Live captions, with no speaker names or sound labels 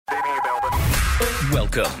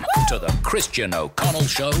Welcome to the Christian O'Connell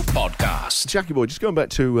Show podcast. Jackie boy, just going back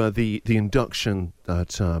to the induction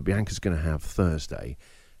that Bianca's going to have Thursday.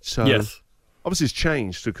 So Yes. obviously it's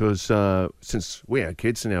changed because since we had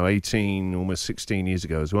kids, now 18, almost 16 years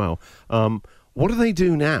ago as well. What do they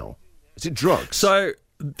do now? Is it drugs? So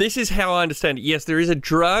this is how I understand it. Yes, there is a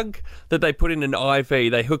drug that they put in an IV.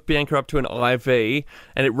 They hook Bianca up to an IV,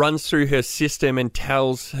 and it runs through her system and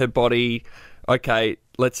tells her body, okay,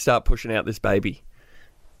 let's start pushing out this baby.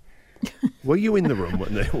 Were you in the room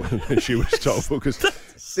when she was told? Because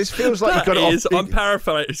this feels like you've got it off. I'm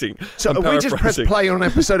paraphrasing. So have we just pressed play on an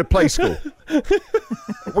episode of Play School?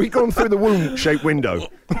 We've gone through the womb-shaped window.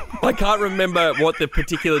 I can't remember what the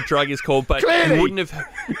particular drug is called, but Clearly.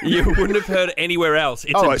 you wouldn't have heard anywhere else.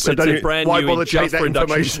 It's So it's a brand why new bother take just that for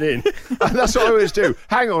induction. information in? And that's what I always do.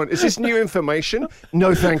 Hang on, is this new information?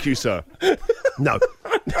 No, thank you, sir. No.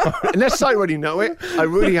 Unless I already know it, I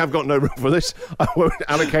really have got no room for this. I won't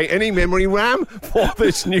allocate any memory RAM for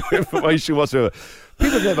this new information whatsoever.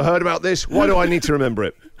 People have never heard about this. Why do I need to remember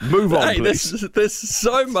it? Move on, Hey, please. there's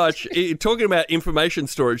so much, talking about information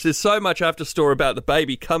storage, there's so much I have to store about the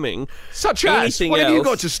baby coming. Such as, anything what have you else.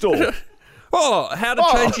 got to store? Oh, how to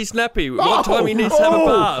change his nappy, what time he needs to have a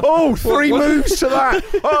bath. Three moves to that.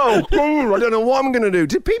 I don't know what I'm going to do.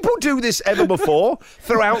 Did people do this ever before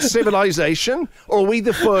throughout civilization? Or are we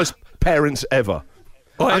the first parents ever?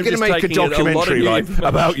 I'm going to make a documentary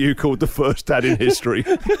about you called The First Dad in History.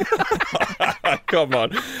 Come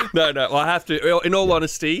on. No, I have to. In all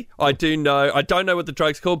honesty, I don't know what the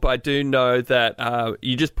drug's called, but I do know that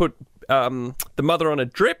you just put the mother on a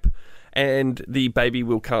drip and the baby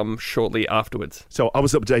will come shortly afterwards. So I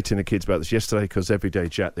was updating the kids about this yesterday because every day,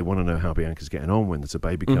 Jack, they want to know how Bianca's getting on when there's a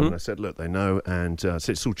baby coming. Mm-hmm. I said, look, they know. And so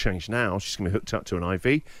it's all changed now. She's going to be hooked up to an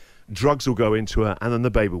IV. Drugs will go into her and then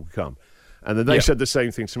the baby will come. And then they said the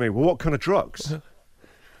same thing to me. Well, what kind of drugs?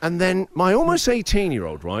 And then my almost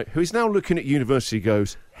 18-year-old, right, who is now looking at university,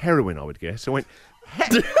 goes, heroin, I would guess. I went,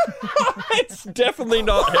 It's definitely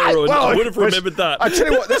not heroin. Well, I would have remembered that. I tell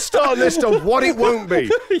you what, let's start on this of what it won't be.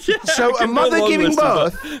 So a mother giving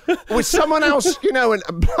birth with someone else, and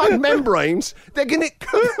blood membranes, they're going to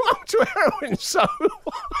go up to heroin. So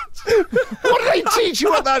what do they teach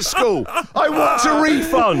you at that school? I want a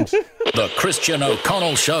refund. The Christian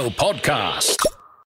O'Connell Show podcast.